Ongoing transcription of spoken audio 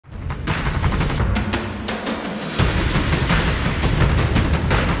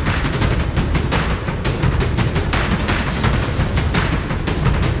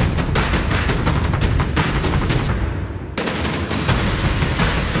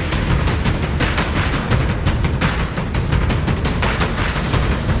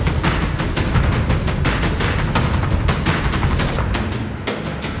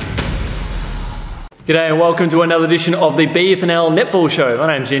G'day and welcome to another edition of the BFNL Netball Show.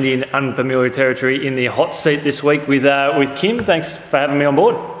 My name's Yeendy in unfamiliar territory in the hot seat this week with Kim. Thanks for having me on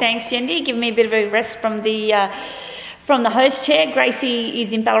board. Thanks, Yeendy. Giving me a bit of a rest from the host chair. Gracie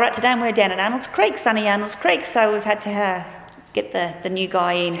is in Ballarat today and we're down at Arnold's Creek, sunny Arnold's Creek, so we've had to get the new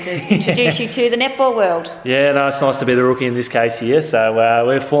guy in to introduce you to the netball world. Yeah, no, it's nice to be the rookie in this case here. So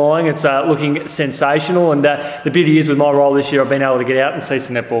we're flying. It's looking sensational. And the beauty is with my role this year, I've been able to get out and see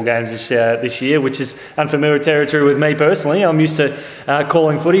some netball games this year, which is unfamiliar territory with me personally. I'm used to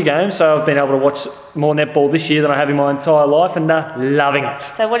calling footy games, so I've been able to watch more netball this year than I have in my entire life, and loving it.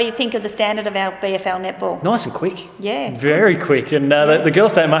 So what do you think of the standard of our BFL netball? Nice and quick. Yeah. It's very quick. And the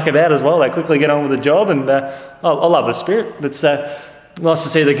girls don't muck about as well. They quickly get on with the job, and I love the spirit. It's nice to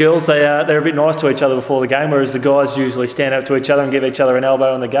see the girls. They're a bit nice to each other before the game, whereas the guys usually stand up to each other and give each other an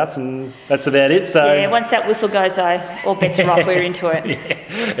elbow in the guts, and that's about it. So yeah, once that whistle goes though, all bets are off. We're into it.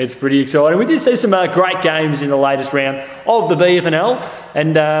 Yeah, it's pretty exciting. We did see some great games in the latest round of the BFNL,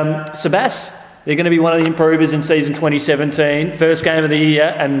 and Sebas, they're going to be one of the improvers in season 2017, first game of the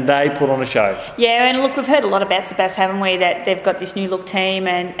year, and they put on a show. Yeah, and look, we've heard a lot about Sebas, haven't we, that they've got this new look team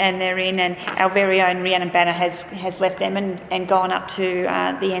and they're in, and our very own Rhiannon Banner has left them and gone up to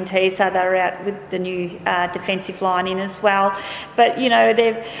the NT, so they're out with the new defensive line in as well. But, you know,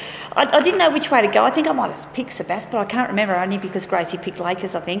 I didn't know which way to go. I think I might have picked Sebas, but I can't remember, only because Gracie picked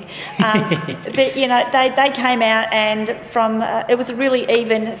Lakers, I think. But, you know, they came out and from it was a really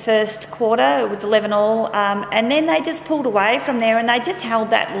even first quarter. It was 11-all, and then they just pulled away from there and they just held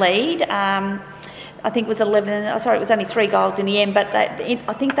that lead. I think it was 11, it was only 3 goals in the end, but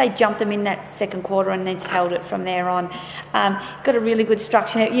I think they jumped them in that second quarter and then held it from there on. Got a really good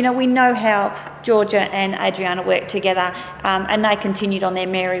structure. You know, we know how Georgia and Adriana work together, and they continued on their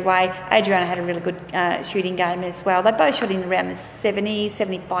merry way. Adriana had a really good shooting game as well. They both shot in around the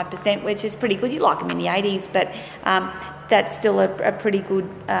 75%, which is pretty good. You like them in the 80s, but that's still a pretty good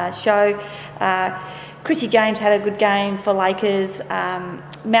show. Chrissy James had a good game for Lakers.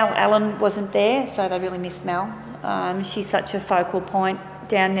 Mel Allen wasn't there, so they really missed Mel. She's such a focal point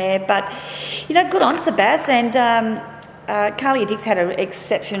down there. But, you know, good on Sebas. And Carlia Dix had an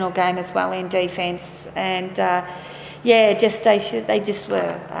exceptional game as well in defence. And, they just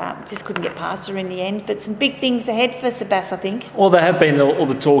couldn't get past her in the end. But some big things ahead for Sebas, I think. Well, there have been all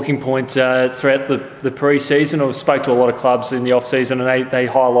the talking points throughout the pre-season. I spoke to a lot of clubs in the off-season, and they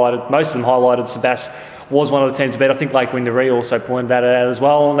highlighted, most of them highlighted Sebas was one of the teams to beat. I think Lake Windaree also pointed that out as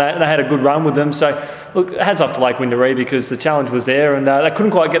well, and they had a good run with them. So, look, hats off to Lake Windaree because the challenge was there, and they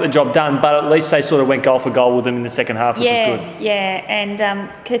couldn't quite get the job done, but at least they sort of went goal for goal with them in the second half, which is good. Yeah,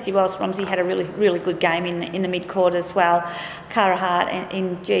 and Kirsty Wells-Romsey had a really, really good game in the mid-court as well. Cara Hart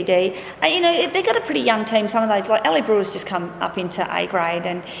in GD. You know, they've got a pretty young team, some of those. Like Ali Brewer's just come up into A grade,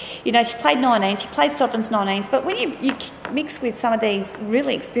 and, you know, she played 19s, she played Sovereign's 19s, but when you mix with some of these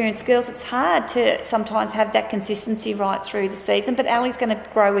really experienced girls, it's hard to sometimes have that consistency right through the season, but Ali's going to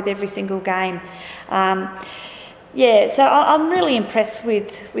grow with every single game. So I'm really impressed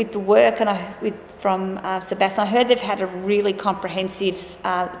with the work from Sebas. I heard they've had a really comprehensive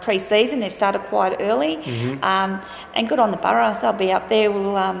pre-season. They've started quite early, and good on the Borough. They'll be up there.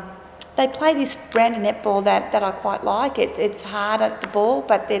 They play this brand of netball that I quite like. It's hard at the ball,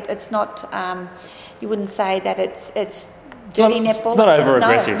 but it's not. You wouldn't say that it's dirty netball. It's not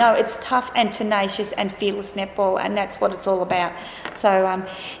over-aggressive. No, it's tough and tenacious and fearless netball, and that's what it's all about. So,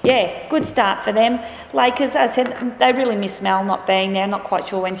 good start for them. Lakers, as I said, they really miss Mel not being there. I'm not quite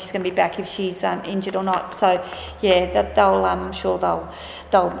sure when she's going to be back, if she's injured or not. So, I'm sure they'll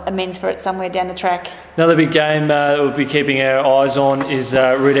amends for it somewhere down the track. Another big game that we'll be keeping our eyes on is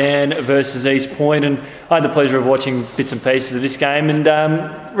Redan versus East Point, and I had the pleasure of watching bits and pieces of this game, and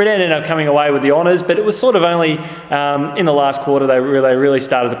Redan ended up coming away with the honours, but it was sort of only in the last quarter they really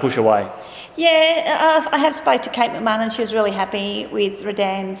started to push away. Yeah, I have spoke to Kate McMahon, and she was really happy with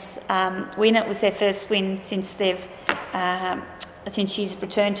Redan's win. It was their first win since she's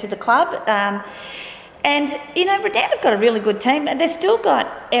returned to the club. And, you know, Redan have got a really good team. And they've still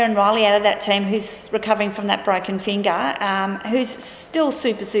got Erin Riley out of that team, who's recovering from that broken finger, who's still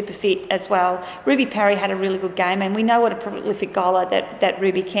super, super fit as well. Ruby Parry had a really good game, and we know what a prolific goaler that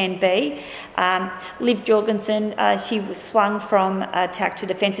Ruby can be. Liv Jorgensen, she was swung from attack to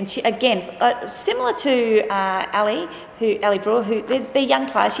defence. And she, again, similar to Ali Brewer, who they're young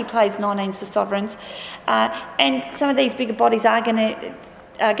players. She plays 19s for Sovereigns. And some of these bigger bodies are going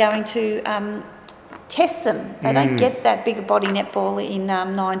to test them. They don't get that bigger body netball in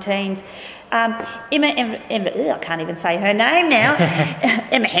 19s. Emma, I can't even say her name now.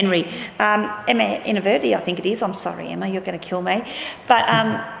 Emma Henry. Emma Inaverdi, I think it is. I'm sorry, Emma, you're going to kill me. But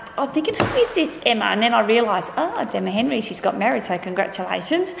I'm thinking, who is this Emma? And then I realised, it's Emma Henry. She's got married, so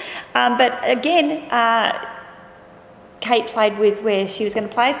congratulations. But again, Kate played with where she was going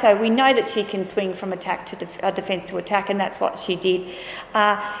to play, so we know that she can swing from attack to defence to attack, and that's what she did.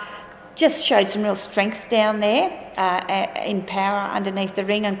 Just showed some real strength down there in power underneath the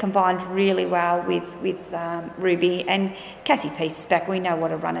ring, and combined really well with Ruby. And Cassie Peace is back. We know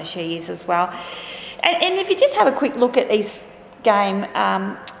what a runner she is as well. And if you just have a quick look at East's game,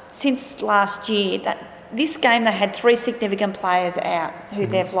 since last year, this game they had 3 significant players out who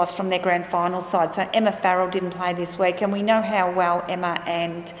they've lost from their grand final side. So Emma Farrell didn't play this week, and we know how well Emma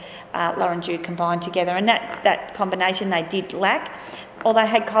and Lauren Dew combined together. And that combination they did lack. Although they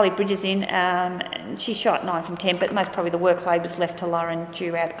had Kylie Bridges in, and she shot 9 from 10, but most probably the workload was left to Lauren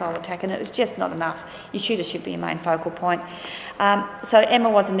Dew out goal attack, and it was just not enough. Your shooter should be your main focal point. So Emma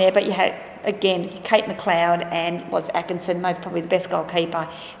wasn't there, but you had, again, Kate McLeod and Loz Atkinson, most probably the best goalkeeper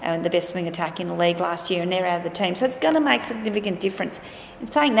and the best swing attack in the league last year, and they're out of the team. So it's going to make a significant difference. In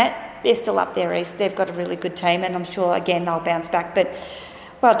saying that, they're still up there east. They've got a really good team, and I'm sure, again, they'll bounce back. But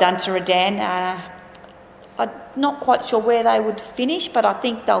well done to Redan. I'm not quite sure where they would finish, but I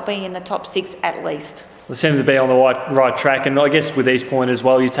think they'll be in the top 6 at least. They seem to be on the right track, and I guess with East Point as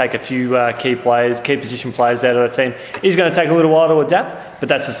well, you take a few key position players out of the team. It's going to take a little while to adapt, but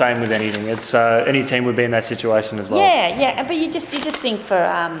that's the same with anything. It's any team would be in that situation as well. Yeah, but you just think for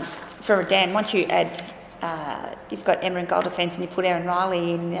Redan, once you add, you've got Emma in goal defence and you put Erin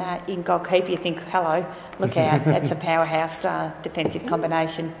Riley in goalkeeper, you think, hello, look out, that's a powerhouse defensive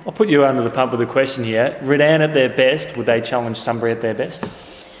combination. I'll put you under the pump with a question here. Redan at their best, would they challenge Sunbury at their best?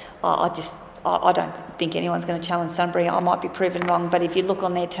 I don't think anyone's going to challenge Sunbury. I might be proven wrong, but if you look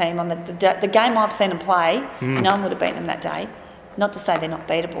on their team, on the game I've seen them play, no one would have beaten them that day. Not to say they're not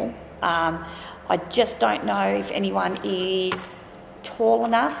beatable. I just don't know if anyone is tall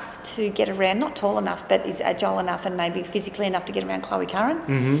enough to get around, not tall enough, but is agile enough and maybe physically enough to get around Chloe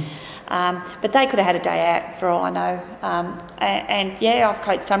Curran. But they could have had a day out for all I know. And yeah, I've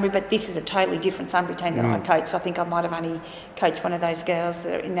coached Sunbury, but this is a totally different Sunbury team that I coached. I think I might have only coached one of those girls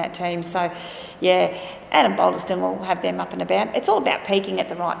that are in that team. So yeah, Adam Balderston will have them up and about. It's all about peaking at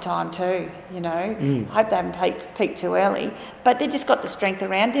the right time too, you know. I hope they haven't peaked too early. But they've just got the strength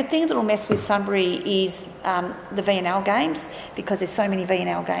around. The thing that will mess with Sunbury is the VNL games, because there's so many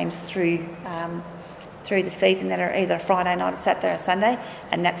VNL games through the season that are either a Friday night, a Saturday or Sunday,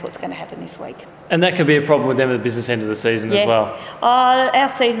 and that's what's going to happen this week. And that could be a problem with them at the business end of the season as well. Our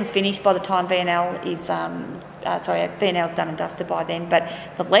season's finished by the time VNL is... VNL's done and dusted by then, but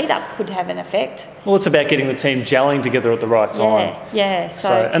the lead-up could have an effect. Well, it's about getting the team gelling together at the right time. Yeah.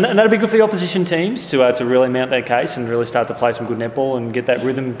 And that'd be good for the opposition teams to really mount their case and really start to play some good netball and get that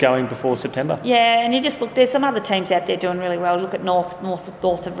rhythm going before September. Yeah, and you just look, there's some other teams out there doing really well. Look at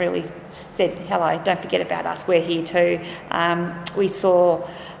North have really said, hello, don't forget about us, we're here too. We saw...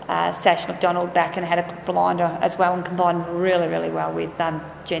 Sash McDonald back and had a blinder as well, and combined really, really well with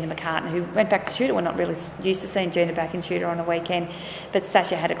Gina McCartan, who went back to shooter. We're not really used to seeing Gina back in shooter on a weekend, but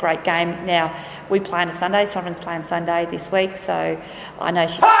Sasha had a great game. Now, we play on a Sunday, Sovereign's playing Sunday this week, so I know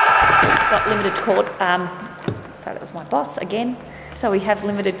she's got limited court. So that was my boss again. So we have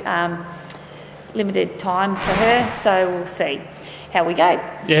limited time for her, so we'll see how we go.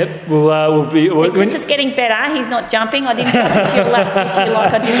 Yep, we'll be... See, Chris is getting better. He's not jumping. I didn't jump into your lap this year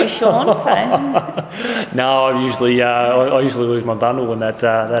like I did with Sean. So. No, I usually lose my bundle when that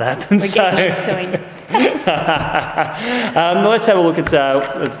happens. We're getting used to him. Let's have a look at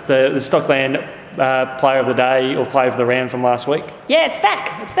the Stockland player of the day or player of the round from last week. Yeah, it's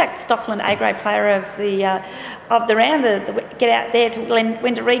back. It's back. Stockland A-grade player of the round. The get out there to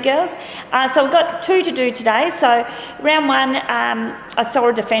Wendouree girls. So we've got 2 to do today. So round 1, I saw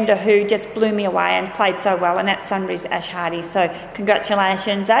a defender who just blew me away and played so well, and that's Sunbury's Ash Hardy. So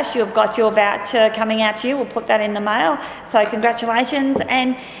congratulations, Ash. You've got your voucher coming out to you. We'll put that in the mail. So congratulations.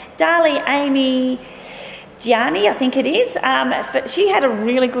 And Darley Amy Gianni, I think it is. She had a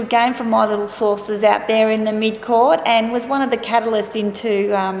really good game from my little sources out there in the mid-court, and was one of the catalysts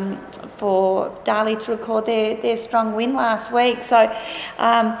into for Darley to record their strong win last week. So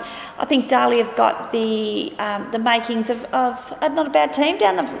I think Darley have got the makings of not a bad team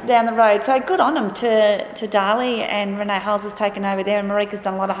down the road. So good on them to Darley, and Renee Hulls has taken over there, and Marika's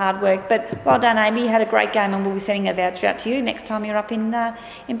done a lot of hard work. But well done, Amy. You had a great game, and we'll be sending a voucher out to you next time you're up in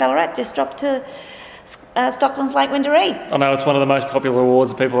Ballarat. Just drop to Stockland's Lake Wendouree. I know it's one of the most popular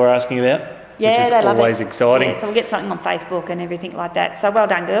awards that people are asking about. Yeah, which is they love always it. exciting. Yeah, so we'll get something on Facebook and everything like that. So well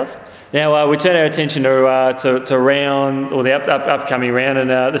done, girls. Now we turn our attention to round, or the upcoming round, and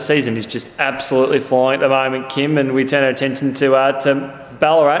the season is just absolutely flying at the moment, Kim. And we turn our attention to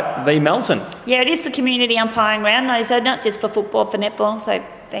Ballarat v Melton. Yeah, it is the community umpiring round, though, so not just for football, for netball. So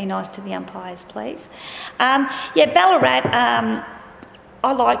be nice to the umpires, please. Ballarat.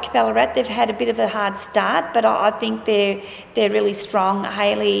 I like Ballarat. They've had a bit of a hard start, but I think they're really strong.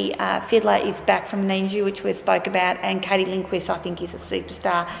 Hayley Fiddler is back from an injury, which we spoke about, and Katie Lindquist, I think, is a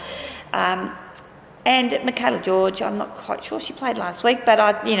superstar. And Michaela George, I'm not quite sure. She played last week,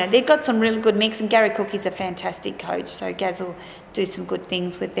 but they've got some really good mix. And Gary Cook is a fantastic coach, so Gaz will do some good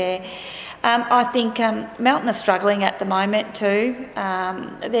things with there. I think Melton are struggling at the moment too.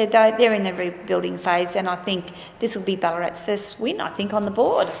 They're in the rebuilding phase, and I think this will be Ballarat's first win, I think, on the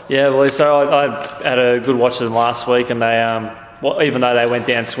board. Yeah, well, so I had a good watch of them last week, and they even though they went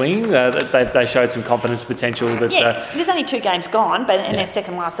down swinging, they showed some confidence potential. There's only 2 games gone, but in their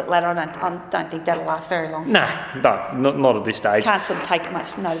second last at ladder, I don't think that'll last very long. No, not at this stage. Can't sort of take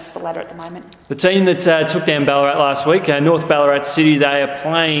much notice of the ladder at the moment. The team that took down Ballarat last week, North Ballarat City, they are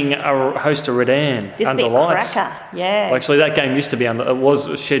playing a host of Redan this under big lights. Cracker, yeah. Well, actually, that game used to be it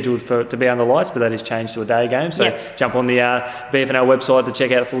was scheduled to be under lights, but that has changed to a day game. So jump on the BFNL website to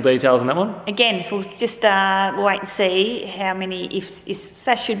check out the full details on that one. Again, we'll just wait and see how many. If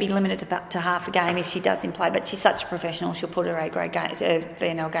Sash should be limited to half a game if she does in play, but she's such a professional, she'll put her A-grade game,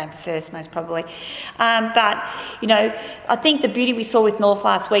 BNL game first, most probably. But I think the beauty we saw with North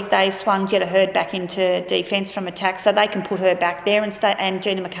last week, they swung Jetta Hurd back into defence from attack, so they can put her back there and stay. And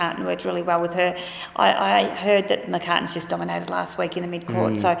Gina McCartan worked really well with her. I heard that McCartan's just dominated last week in the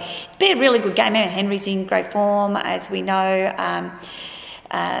mid-court, so it'll be a really good game. Emma Henry's in great form, as we know.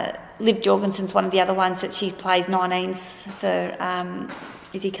 Liv Jorgensen's one of the other ones that she plays 19s for.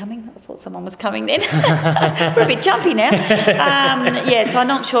 Is he coming? I thought someone was coming then. We're a bit jumpy now. So I'm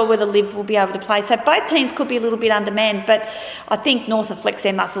not sure whether Liv will be able to play. So both teams could be a little bit undermanned, but I think North have flexed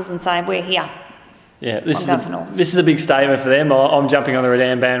their muscles and saying, we're here. Yeah, this is a big statement for them. I'm jumping on the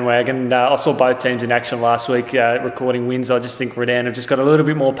Redan bandwagon. I saw both teams in action last week recording wins. I just think Redan have just got a little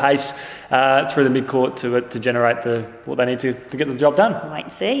bit more pace through the mid-court to generate what they need to get the job done. Wait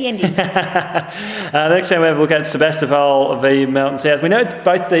and see, Yeendy. Next time we have a look at Sebastopol v Melton South. We know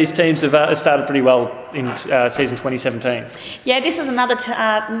both these teams have started pretty well in season 2017. Yeah, this is another...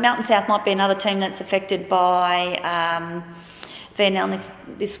 Melton South might be another team that's affected by...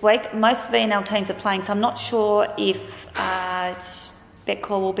 VNL this week. Most VNL teams are playing, so I'm not sure if Beck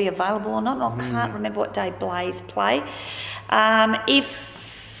Call will be available or not. I can't remember what day Blaze play.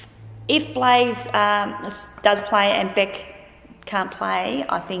 If Blaze does play and Beck can't play,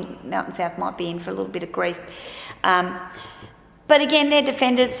 I think Melton South might be in for a little bit of grief. But again, their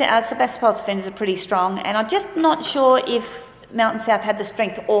defenders, Sebastopol's defenders are pretty strong, and I'm just not sure if Melton South had the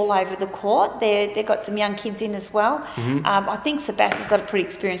strength all over the court. They've got some young kids in as well. I think Sebas has got a pretty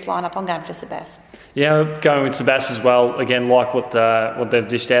experienced lineup. I'm going for Sebas. Yeah, going with Sebas as well. Again, like what they've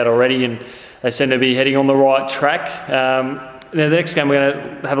dished out already, and they seem to be heading on the right track. Now, the next game we're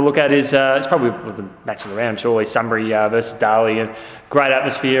going to have a look at is it's probably the match of the round, surely, Sunbury versus Darley. A great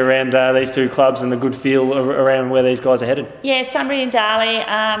atmosphere around these two clubs and the good feel around where these guys are headed. Yeah, Sunbury and Darley.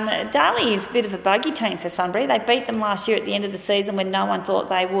 Darley is a bit of a buggy team for Sunbury. They beat them last year at the end of the season when no one thought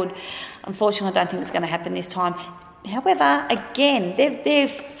they would. Unfortunately, I don't think it's going to happen this time. However, again, they're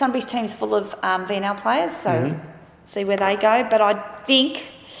Sunbury's team's full of VNL players, so see where they go. But I think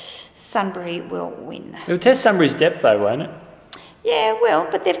Sunbury will win. It'll test Sunbury's depth though, won't it? Yeah, well,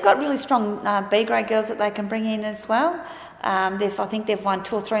 but they've got really strong B-grade girls that they can bring in as well. I think they've won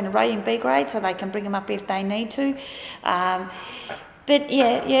 2 or 3 in a row in B-grade, so they can bring them up if they need to. But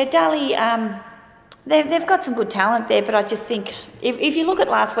Darley, they've got some good talent there, but I just think if you look at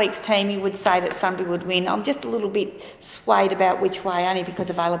last week's team, you would say that Sunbury would win. I'm just a little bit swayed about which way, only because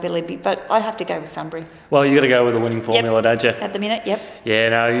of availability, but I have to go with Sunbury. Well, you've got to go with the winning formula, don't you? At the minute, yep. Yeah,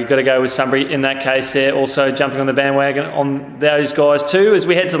 no, you've got to go with Sunbury in that case there. Also jumping on the bandwagon on those guys too as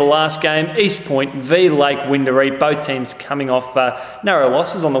we head to the last game, East Point v Lake Windaree. Both teams coming off narrow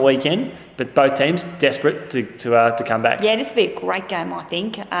losses on the weekend, but both teams desperate to come back. Yeah, this will be a great game, I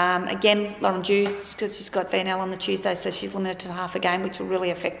think. Again, Lauren Dews, because she's got VNL on the Tuesday, so she's limited to half a game, which will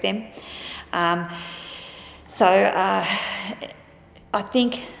really affect them. I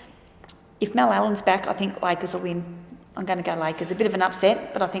think if Mel Allen's back, I think Lakers will win I'm going to go Lakers. A bit of an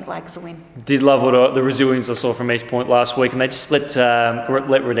upset, but I think Lakers will win. Did love the resilience I saw from East Point last week, and they just let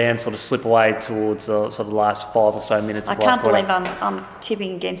Redan sort of slip away towards sort of the last 5 or so minutes. I can't believe I'm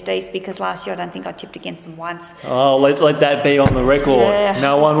tipping against East, because last year I don't think I tipped against them once. Oh, let that be on the record. Yeah,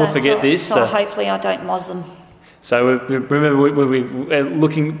 no one will forget this. So hopefully I don't moz them. So remember, we're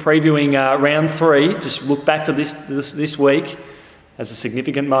previewing round 3. Just look back to this week as a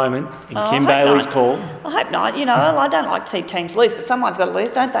significant moment in Kim Bailey's call. I hope not. You know, I don't like to see teams lose, but someone's got to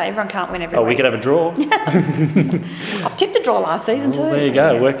lose, don't they? Everyone can't win every week. We could have a draw. I've tipped a draw last season too. There you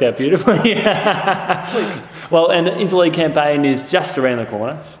go. It worked out beautifully. Well, and the interleague campaign is just around the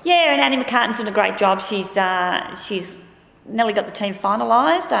corner. Yeah, and Annie McCartan's done a great job. She's nearly got the team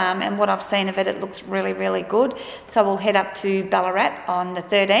finalised, and what I've seen of it, it looks really, really good. So we'll head up to Ballarat on the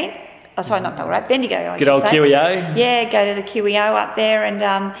 13th. Oh, sorry, not Ballarat, Bendigo. Good old QEO. Yeah, go to the QEO up there,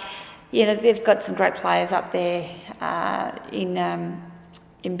 and they've got some great players up there in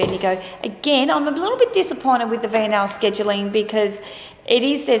Bendigo. Again, I'm a little bit disappointed with the VNL scheduling, because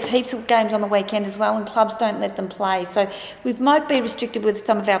there's heaps of games on the weekend as well, and clubs don't let them play. So we might be restricted with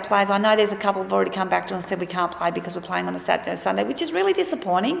some of our players. I know there's a couple who've already come back to us and said we can't play because we're playing on the Saturday and Sunday, which is really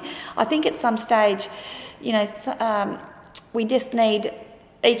disappointing. I think at some stage, we just need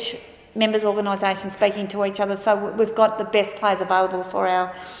each members' organisation speaking to each other, so we've got the best players available for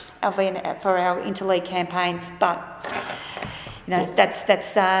our interleague campaigns. But that's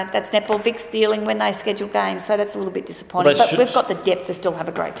Netball Vic's dealing when they schedule games, so that's a little bit disappointing. But we've got the depth to still have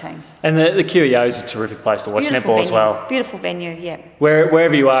a great team. And the QEO is a terrific place to watch netball as well. Beautiful venue, yeah.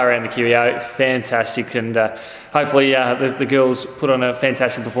 Wherever you are around the QEO, fantastic, and hopefully the girls put on a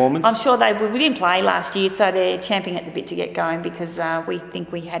fantastic performance. I'm sure they will. We didn't play last year, so they're champing at the bit to get going, because we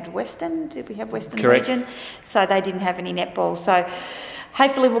think we had Western. Did we have Western Correct. Region? So they didn't have any netball. So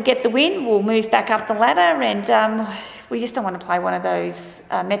hopefully we'll get the win. We'll move back up the ladder, and we just don't want to play one of those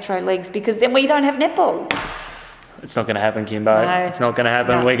metro leagues, because then we don't have netball. It's not going to happen, Kimbo. No. It's not going to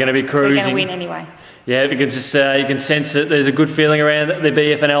happen. No. We're going to be cruising. We're going to win anyway. Yeah, you can sense that there's a good feeling around the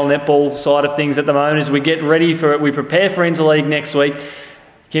BFNL netball side of things at the moment as we get ready for it. We prepare for interleague next week.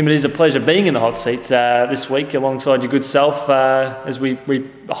 Kim, it is a pleasure being in the hot seat this week alongside your good self as we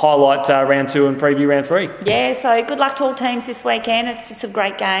highlight round 2 and preview round 3. Yeah, so good luck to all teams this weekend. It's just some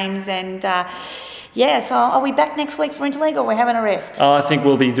great games, and so are we back next week for interleague, or are we having a rest? I think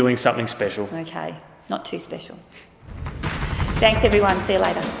we'll be doing something special. Okay, not too special. Thanks everyone, see you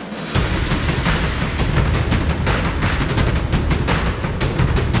later.